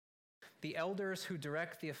The elders who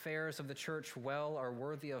direct the affairs of the church well are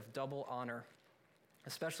worthy of double honor,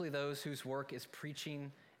 especially those whose work is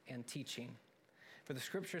preaching and teaching. For the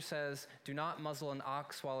scripture says, "Do not muzzle an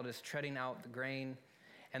ox while it is treading out the grain,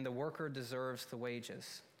 and the worker deserves the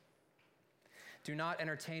wages. Do not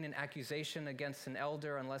entertain an accusation against an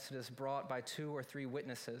elder unless it is brought by 2 or 3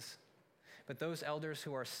 witnesses. But those elders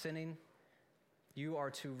who are sinning, you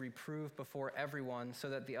are to reprove before everyone so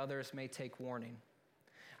that the others may take warning.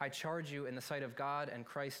 I charge you in the sight of God and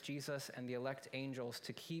Christ Jesus and the elect angels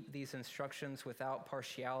to keep these instructions without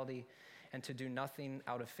partiality and to do nothing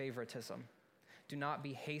out of favoritism. Do not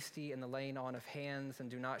be hasty in the laying on of hands and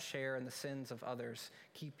do not share in the sins of others.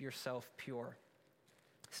 Keep yourself pure.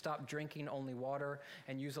 Stop drinking only water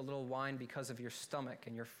and use a little wine because of your stomach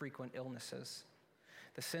and your frequent illnesses.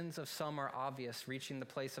 The sins of some are obvious, reaching the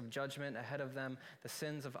place of judgment ahead of them. The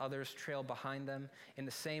sins of others trail behind them. In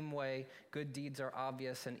the same way, good deeds are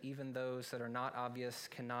obvious, and even those that are not obvious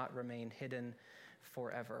cannot remain hidden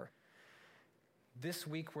forever." This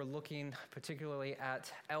week, we're looking particularly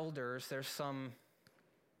at elders. There's some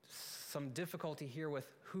difficulty here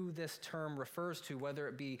with who this term refers to, whether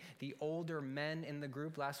it be the older men in the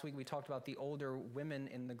group. Last week, we talked about the older women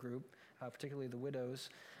in the group, particularly the widows.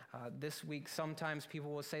 This week, sometimes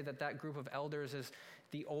people will say that that group of elders is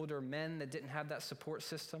the older men that didn't have that support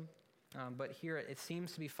system. But here, it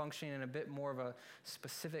seems to be functioning in a bit more of a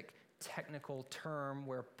specific technical term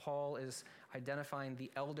where Paul is identifying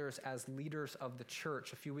the elders as leaders of the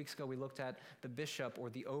church. A few weeks ago, we looked at the bishop or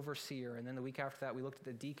the overseer, and then the week after that, we looked at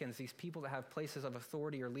the deacons, these people that have places of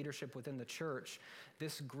authority or leadership within the church.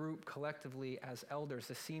 This group collectively as elders,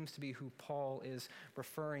 this seems to be who Paul is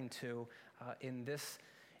referring to in this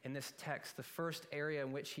text. The first area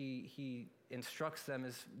in which he instructs them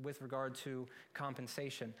is with regard to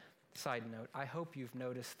compensation. Side note, I hope you've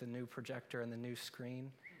noticed the new projector and the new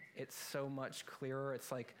screen. It's so much clearer.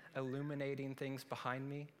 It's like illuminating things behind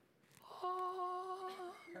me.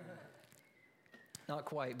 Not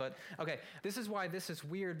quite, but okay. This is why this is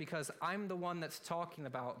weird, because I'm the one that's talking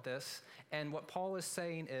about this. And what Paul is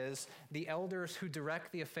saying is the elders who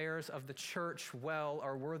direct the affairs of the church well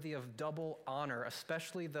are worthy of double honor,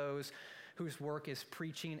 especially those whose work is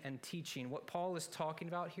preaching and teaching. What Paul is talking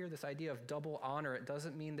about here, this idea of double honor, it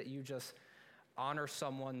doesn't mean that you just honor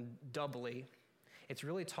someone doubly. It's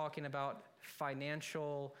really talking about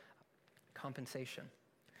financial compensation.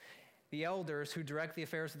 The elders who direct the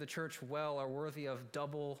affairs of the church well are worthy of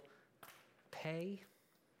double pay,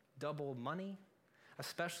 double money,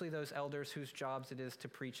 especially those elders whose jobs it is to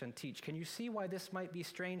preach and teach. Can you see why this might be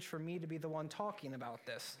strange for me to be the one talking about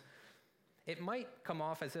this? It might come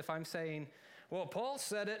off as if I'm saying, well, Paul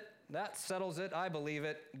said it, that settles it, I believe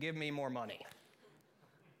it, give me more money.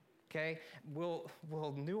 Okay, we'll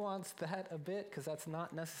nuance that a bit because that's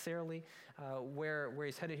not necessarily where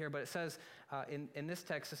he's headed here. But it says in this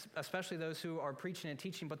text, especially those who are preaching and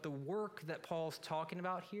teaching, but the work that Paul's talking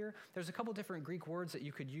about here, there's a couple different Greek words that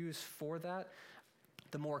you could use for that.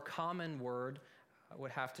 The more common word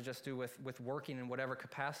would have to just do with working in whatever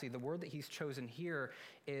capacity. The word that he's chosen here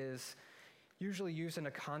is usually used in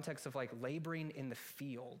a context of like laboring in the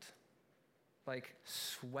field, like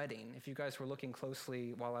sweating. If you guys were looking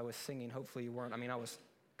closely while I was singing, hopefully you weren't. I mean, I was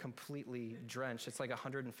completely drenched. It's like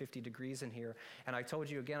 150 degrees in here. And I told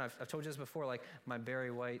you again, I've told you this before, like my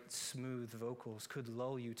Barry White smooth vocals could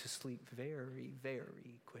lull you to sleep very,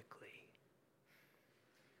 very quickly.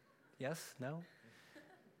 Yes? No?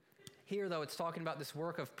 Here, though, it's talking about this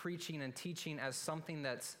work of preaching and teaching as something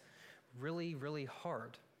that's really, really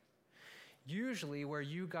hard. Usually where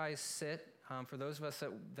you guys sit, for those of us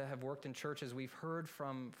that have worked in churches, we've heard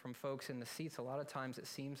from folks in the seats, a lot of times it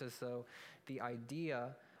seems as though the idea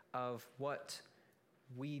of what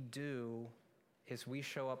we do is we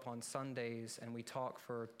show up on Sundays and we talk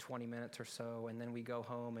for 20 minutes or so, and then we go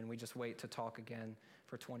home and we just wait to talk again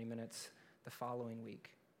for 20 minutes the following week.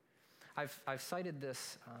 I've cited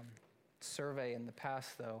this survey in the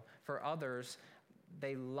past, though. For others,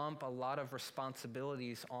 they lump a lot of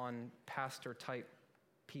responsibilities on pastor-type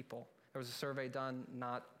people. There was a survey done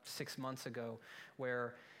not 6 months ago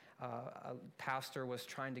where a pastor was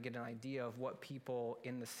trying to get an idea of what people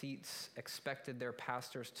in the seats expected their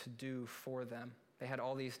pastors to do for them. They had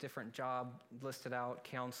all these different jobs listed out: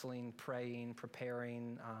 counseling, praying,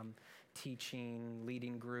 preparing, teaching,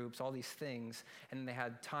 leading groups, all these things, and they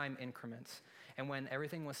had time increments. And when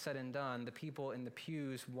everything was said and done, the people in the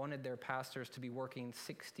pews wanted their pastors to be working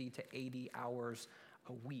 60 to 80 hours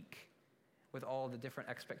a week with all the different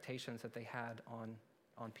expectations that they had on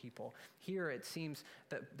on people. Here it seems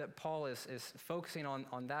that Paul is focusing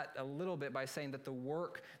on that a little bit by saying that the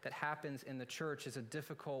work that happens in the church is a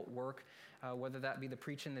difficult work, whether that be the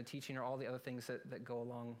preaching, the teaching, or all the other things that go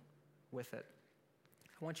along with it.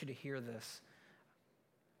 I want you to hear this.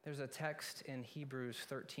 There's a text in Hebrews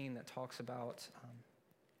 13 that talks about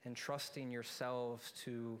entrusting yourselves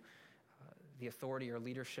to the authority or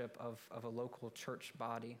leadership of a local church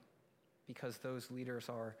body, because those leaders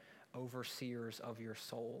are overseers of your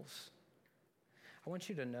souls. I want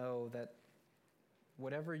you to know that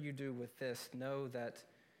whatever you do with this, know that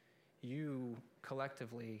you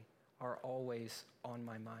collectively are always on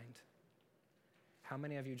my mind. How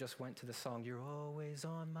many of you just went to the song, "You're Always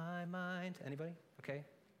on My Mind"? Anybody? Okay,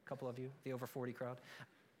 a couple of you, the over 40 crowd.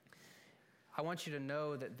 I want you to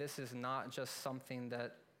know that this is not just something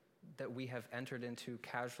that we have entered into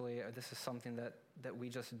casually, or this is something that we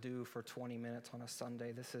just do for 20 minutes on a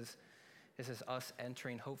Sunday. This is us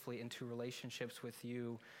entering, hopefully, into relationships with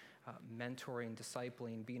you, mentoring,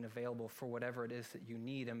 discipling, being available for whatever it is that you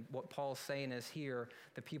need. And what Paul's saying is here,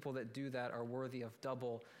 the people that do that are worthy of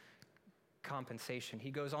double compensation. He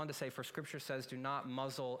goes on to say, for Scripture says, do not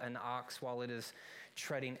muzzle an ox while it is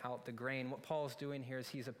treading out the grain. What Paul's doing here is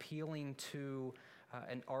he's appealing to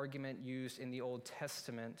an argument used in the Old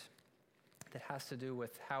Testament that has to do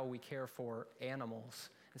with how we care for animals,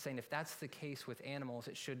 and saying if that's the case with animals,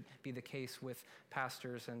 it should be the case with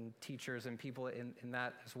pastors and teachers and people in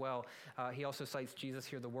that as well. He also cites Jesus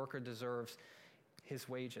here, the worker deserves his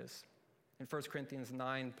wages. In 1 Corinthians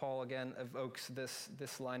 9, Paul again evokes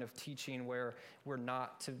this line of teaching where we're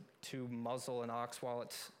not to muzzle an ox while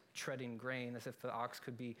it's treading grain, as if the ox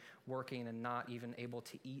could be working and not even able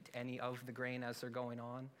to eat any of the grain as they're going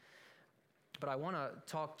on. But I want to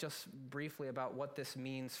talk just briefly about what this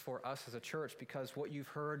means for us as a church, because what you've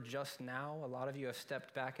heard just now, a lot of you have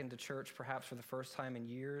stepped back into church perhaps for the first time in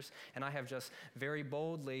years, and I have just very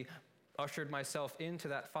boldly ushered myself into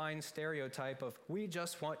that fine stereotype of, we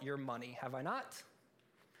just want your money, have I not?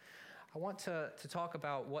 I want to talk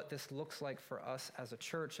about what this looks like for us as a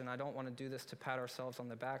church, and I don't want to do this to pat ourselves on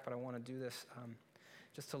the back, but I want to do this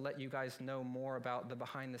just to let you guys know more about the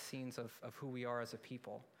behind the scenes of who we are as a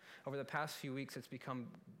people. Over the past few weeks, it's become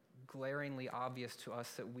glaringly obvious to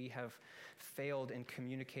us that we have failed in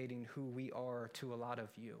communicating who we are to a lot of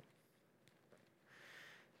you.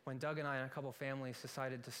 When Doug and I and a couple families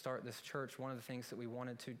decided to start this church, one of the things that we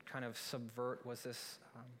wanted to kind of subvert was this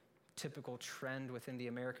typical trend within the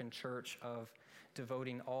American church of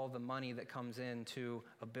devoting all the money that comes in to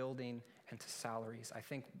a building and to salaries. I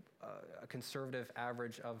think a conservative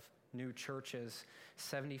average of new churches,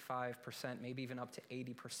 75%, maybe even up to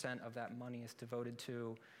 80% of that money is devoted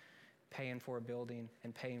to paying for a building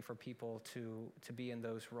and paying for people to be in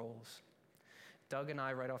those roles. Doug and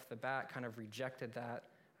I, right off the bat, kind of rejected that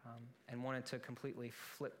and wanted to completely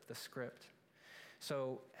flip the script.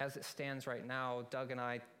 So as it stands right now, Doug and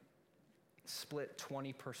I split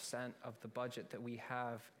 20% of the budget that we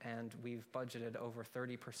have, and we've budgeted over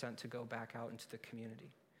 30% to go back out into the community.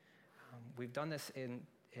 We've done this in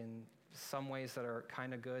some ways that are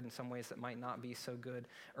kind of good and some ways that might not be so good.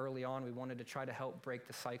 Early on, we wanted to try to help break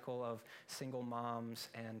the cycle of single moms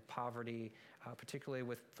and poverty, particularly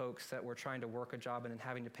with folks that were trying to work a job and then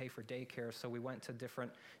having to pay for daycare. So we went to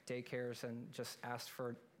different daycares and just asked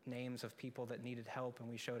for names of people that needed help, and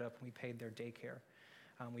we showed up and we paid their daycare.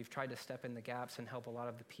 We've tried to step in the gaps and help a lot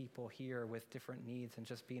of the people here with different needs, and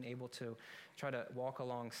just being able to try to walk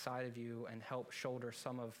alongside of you and help shoulder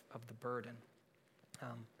some of the burden.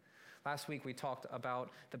 Last week we talked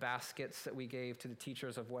about the baskets that we gave to the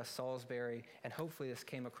teachers of West Salisbury, and hopefully this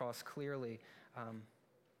came across clearly.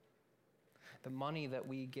 The money that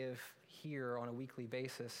we give here on a weekly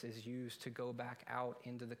basis is used to go back out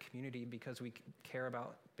into the community because we care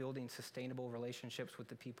about building sustainable relationships with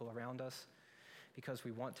the people around us, because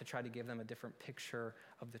we want to try to give them a different picture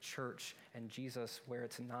of the church and Jesus, where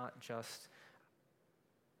it's not just,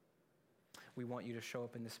 we want you to show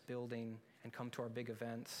up in this building and come to our big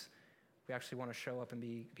events. We actually want to show up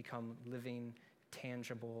and become living,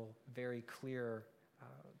 tangible, very clear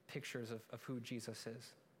pictures of who Jesus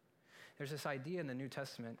is. There's this idea in the New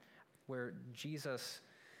Testament where Jesus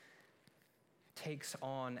takes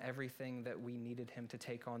on everything that we needed him to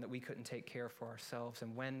take on, that we couldn't take care for ourselves.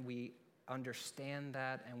 And when we understand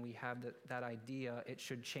that and we have that idea, it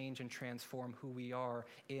should change and transform who we are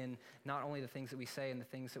in not only the things that we say and the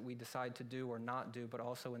things that we decide to do or not do, but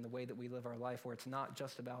also in the way that we live our life, where it's not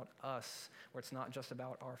just about us, where it's not just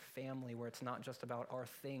about our family, where it's not just about our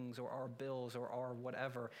things or our bills or our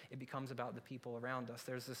whatever. It becomes about the people around us.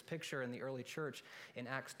 There's this picture in the early church in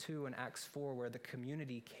Acts 2 and Acts 4 where the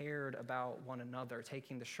community cared about one another,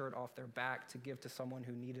 taking the shirt off their back to give to someone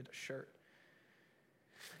who needed a shirt.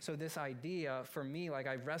 So this idea, for me, like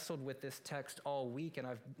I wrestled with this text all week, and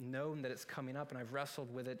I've known that it's coming up, and I've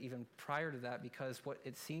wrestled with it even prior to that, because what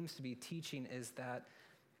it seems to be teaching is that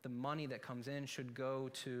the money that comes in should go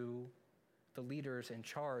to the leaders in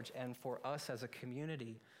charge, and for us as a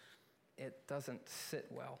community, it doesn't sit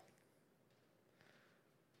well.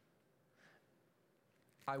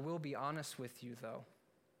 I will be honest with you, though.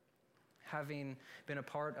 Having been a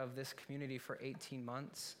part of this community for 18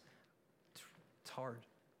 months, it's hard.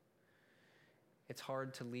 It's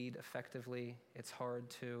hard to lead effectively. It's hard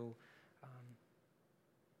to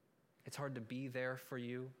be there for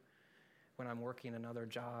you when I'm working another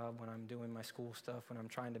job, when I'm doing my school stuff, when I'm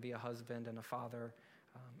trying to be a husband and a father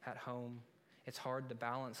at home. It's hard to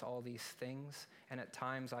balance all these things, and at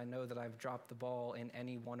times I know that I've dropped the ball in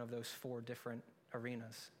any one of those 4 different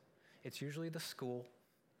arenas. It's usually the school.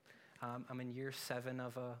 I'm in year 7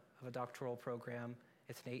 of a doctoral program.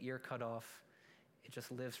 It's an 8-year cutoff. It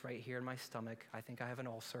just lives right here in my stomach. I think I have an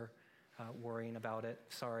ulcer, worrying about it.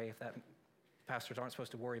 Sorry if that pastors aren't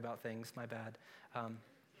supposed to worry about things, my bad.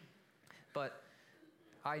 But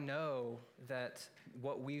I know that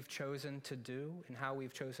what we've chosen to do and how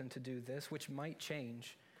we've chosen to do this, which might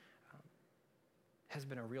change, has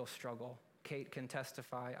been a real struggle. Kate can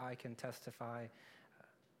testify, I can testify.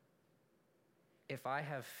 If I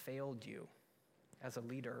have failed you as a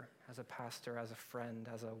leader, as a pastor, as a friend,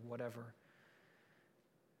 as a whatever,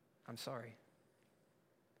 I'm sorry.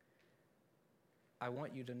 I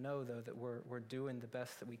want you to know, though, that we're doing the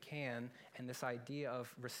best that we can, and this idea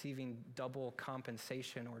of receiving double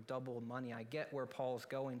compensation or double money, I get where Paul's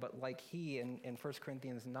going, but like he, in 1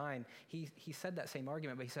 Corinthians 9, he said that same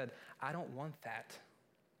argument, but he said, I don't want that.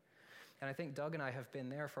 And I think Doug and I have been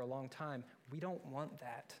there for a long time. We don't want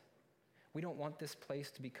that. We don't want this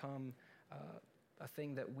place to become a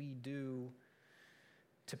thing that we do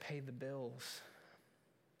to pay the bills.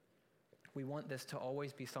 We want this to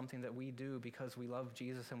always be something that we do because we love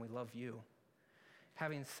Jesus and we love you.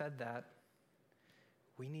 Having said that,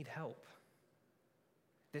 we need help.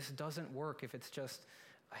 This doesn't work if it's just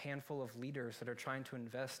a handful of leaders that are trying to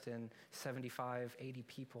invest in 75, 80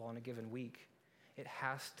 people on a given week. It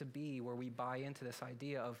has to be where we buy into this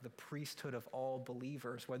idea of the priesthood of all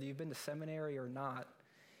believers. Whether you've been to seminary or not,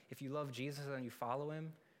 if you love Jesus and you follow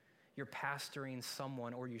him, you're pastoring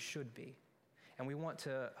someone, or you should be. And we want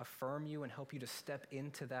to affirm you and help you to step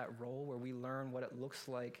into that role where we learn what it looks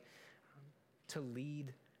like to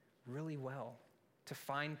lead really well, to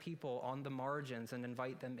find people on the margins and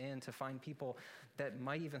invite them in, to find people that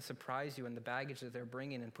might even surprise you in the baggage that they're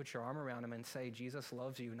bringing, and put your arm around them and say, Jesus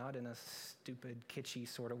loves you, not in a stupid, kitschy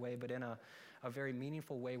sort of way, but in a very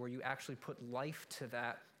meaningful way where you actually put life to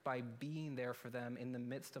that by being there for them in the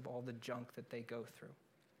midst of all the junk that they go through.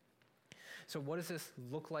 So what does this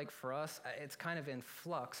look like for us? It's kind of in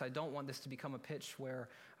flux. I don't want this to become a pitch where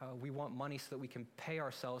we want money so that we can pay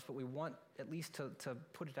ourselves, but we want at least to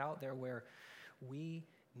put it out there where we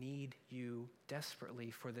need you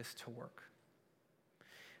desperately for this to work.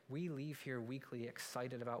 We leave here weekly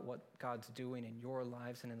excited about what God's doing in your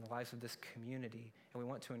lives and in the lives of this community, and we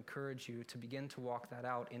want to encourage you to begin to walk that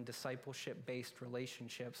out in discipleship-based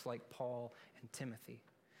relationships like Paul and Timothy.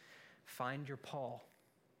 Find your Paul,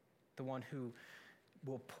 the one who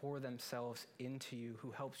will pour themselves into you,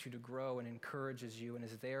 who helps you to grow and encourages you and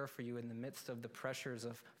is there for you in the midst of the pressures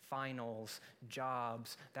of finals,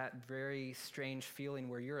 jobs, that very strange feeling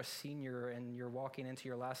where you're a senior and you're walking into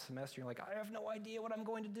your last semester. You're like, I have no idea what I'm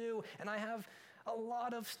going to do, and I have a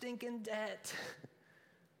lot of stinking debt.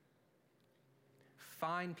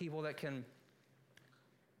 Find people that can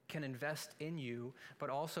invest in you, but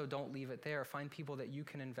also don't leave it there. Find people that you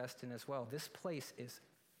can invest in as well. This place is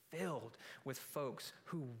filled with folks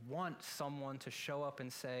who want someone to show up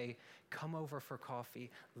and say, come over for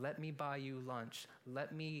coffee, let me buy you lunch,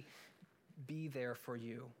 let me be there for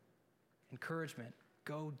you. Encouragement,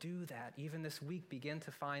 go do that. Even this week, begin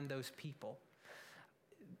to find those people.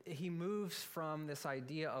 He moves from this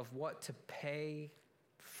idea of what to pay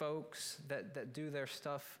folks that do their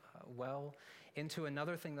stuff well into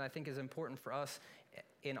another thing that I think is important for us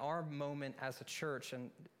in our moment as a church.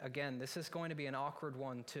 And again, this is going to be an awkward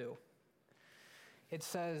one too. It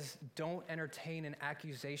says, don't entertain an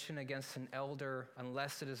accusation against an elder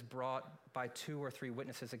unless it is brought by 2 or 3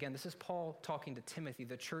 witnesses. Again, this is Paul talking to Timothy,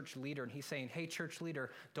 the church leader, and he's saying, hey, church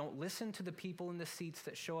leader, don't listen to the people in the seats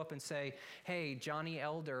that show up and say, hey, Johnny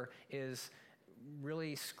Elder is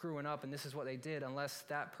really screwing up and this is what they did, unless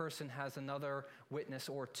that person has another witness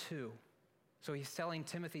or 2. So he's telling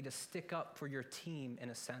Timothy to stick up for your team in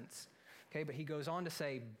a sense. Okay, but he goes on to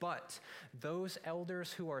say, but those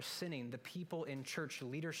elders who are sinning, the people in church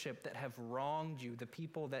leadership that have wronged you, the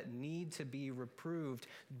people that need to be reproved,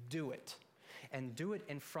 do it. And do it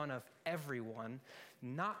in front of everyone,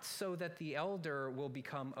 not so that the elder will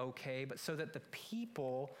become okay, but so that the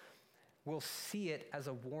people will see it as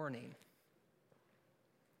a warning.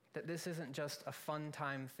 That this isn't just a fun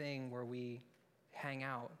time thing where we hang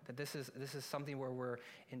out, that this is something where we're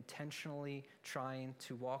intentionally trying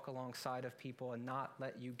to walk alongside of people and not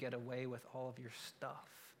let you get away with all of your stuff.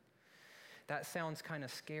 That sounds kind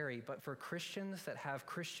of scary, but for Christians that have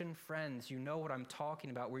Christian friends, you know what I'm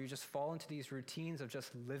talking about, where you just fall into these routines of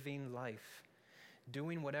just living life,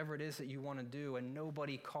 doing whatever it is that you want to do, and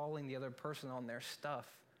nobody calling the other person on their stuff.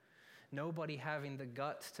 Nobody having the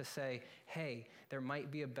guts to say, hey, there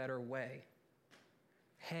might be a better way.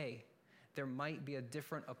 Hey, there might be a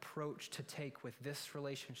different approach to take with this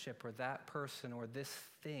relationship or that person or this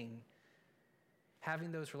thing.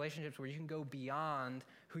 Having those relationships where you can go beyond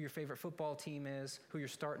who your favorite football team is, who you're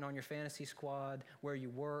starting on your fantasy squad, where you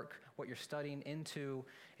work, what you're studying, into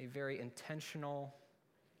a very intentional,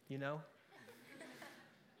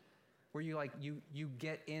 where you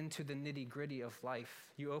get into the nitty-gritty of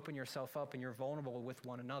life. You open yourself up and you're vulnerable with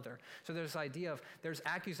one another. So there's this idea of there's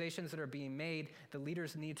accusations that are being made. The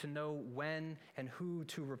leaders need to know when and who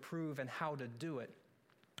to reprove and how to do it.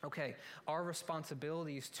 Okay, our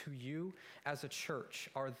responsibilities to you as a church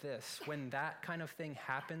are this. When that kind of thing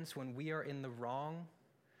happens, when we are in the wrong,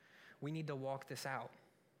 we need to walk this out.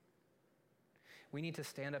 We need to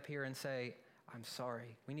stand up here and say, I'm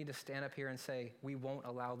sorry. We need to stand up here and say, we won't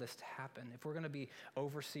allow this to happen. If we're going to be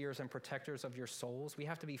overseers and protectors of your souls, we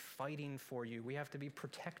have to be fighting for you. We have to be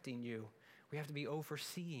protecting you. We have to be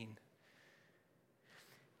overseeing.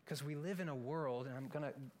 Because we live in a world, and I'm going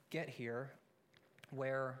to get here,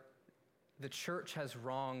 where the church has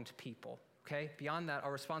wronged people. Okay? Beyond that,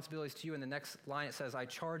 our responsibilities to you, in the next line it says, I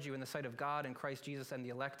charge you in the sight of God and Christ Jesus and the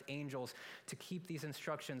elect angels to keep these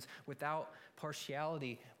instructions without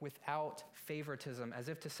partiality, without favoritism, as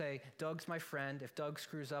if to say, Doug's my friend. If Doug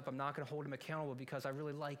screws up, I'm not going to hold him accountable because I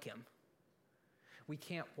really like him. We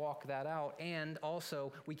can't walk that out. And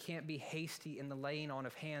also, we can't be hasty in the laying on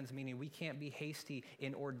of hands, meaning we can't be hasty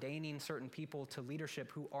in ordaining certain people to leadership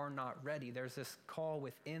who are not ready. There's this call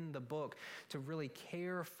within the book to really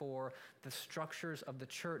care for the structures of the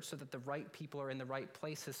church so that the right people are in the right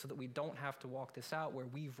places so that we don't have to walk this out where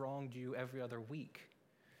we've wronged you every other week.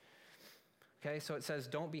 Okay, so it says,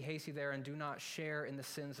 don't be hasty there and do not share in the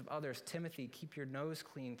sins of others. Timothy, keep your nose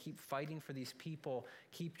clean. Keep fighting for these people.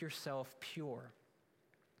 Keep yourself pure.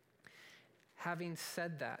 Having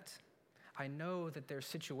said that, I know that there's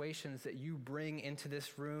situations that you bring into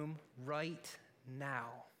this room right now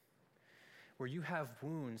where you have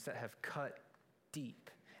wounds that have cut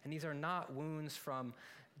deep. And these are not wounds from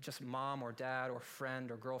just mom or dad or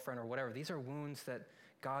friend or girlfriend or whatever. These are wounds that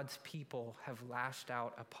God's people have lashed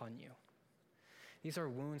out upon you. These are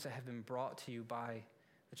wounds that have been brought to you by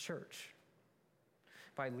the church,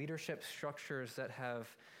 by leadership structures that have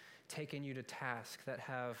taken you to task, that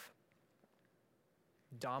have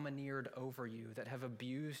domineered over you, that have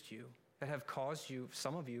abused you, that have caused you,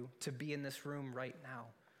 some of you, to be in this room right now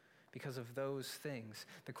because of those things.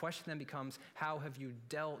 The question then becomes, how have you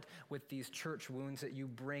dealt with these church wounds that you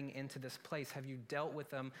bring into this place? Have you dealt with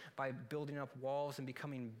them by building up walls and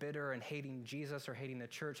becoming bitter and hating Jesus or hating the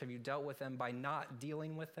church? Have you dealt with them by not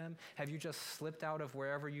dealing with them? Have you just slipped out of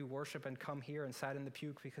wherever you worship and come here and sat in the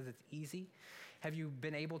pew because it's easy? Have you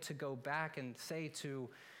been able to go back and say to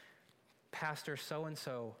Pastor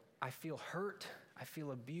so-and-so, I feel hurt, I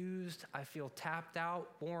feel abused, I feel tapped out,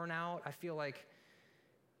 worn out, I feel like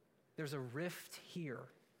there's a rift here.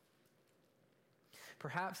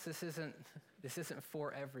 Perhaps this isn't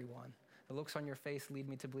for everyone. The looks on your face lead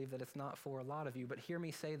me to believe that it's not for a lot of you, but hear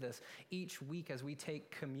me say this. Each week as we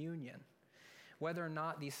take communion, whether or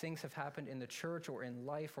not these things have happened in the church or in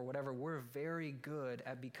life or whatever, we're very good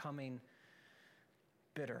at becoming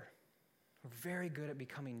bitter. We're very good at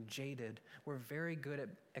becoming jaded. We're very good at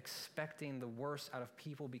expecting the worst out of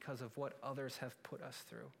people because of what others have put us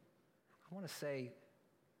through. I want to say,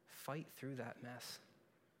 fight through that mess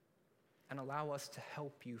and allow us to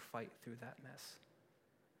help you fight through that mess.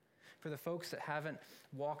 for the folks that haven't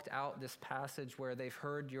walked out this passage where they've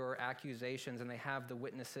heard your accusations and they have the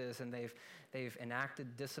witnesses and they've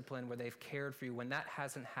enacted discipline where they've cared for you, when that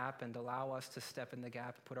hasn't happened, allow us to step in the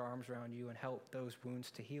gap, put our arms around you and help those wounds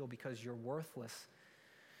to heal, because you're worthless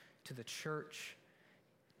to the church,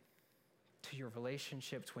 to your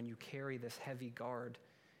relationships when you carry this heavy guard,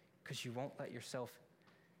 because you won't let yourself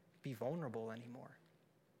be vulnerable anymore.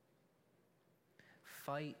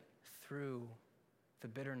 Fight through the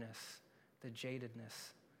bitterness, the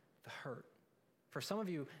jadedness, the hurt. For some of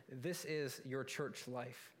you, this is your church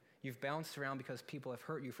life. You've bounced around because people have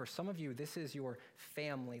hurt you. For some of you, this is your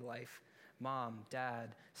family life. Mom,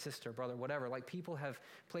 dad, sister, brother, whatever. Like, people have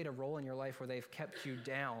played a role in your life where they've kept you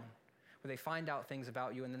down, where they find out things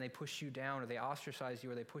about you and then they push you down, or they ostracize you,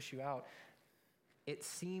 or they push you out. It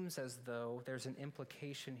seems as though there's an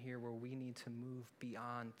implication here where we need to move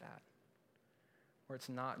beyond that, where it's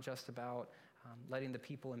not just about letting the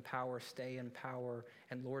people in power stay in power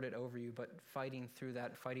and lord it over you, but fighting through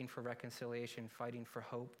that, fighting for reconciliation, fighting for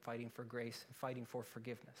hope, fighting for grace, and fighting for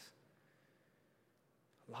forgiveness.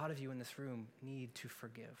 A lot of you in this room need to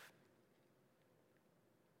forgive.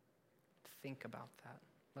 Think about that.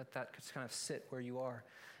 Let that just kind of sit where you are.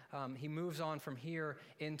 He moves on from here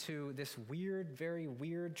into this weird, very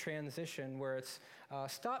weird transition where it's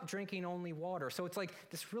stop drinking only water. So it's like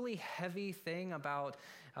this really heavy thing about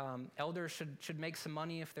elders should make some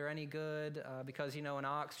money if they're any good, because, an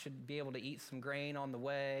ox should be able to eat some grain on the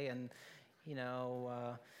way. And,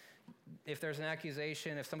 if there's an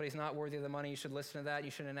accusation, if somebody's not worthy of the money, you should listen to that.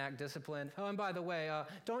 You should enact discipline. Oh, and by the way,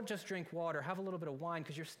 don't just drink water. Have a little bit of wine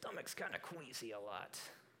because your stomach's kind of queasy a lot.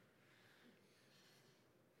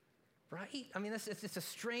 Right? I mean, it's a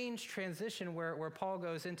strange transition where Paul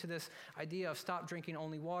goes into this idea of stop drinking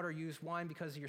only water, use wine because your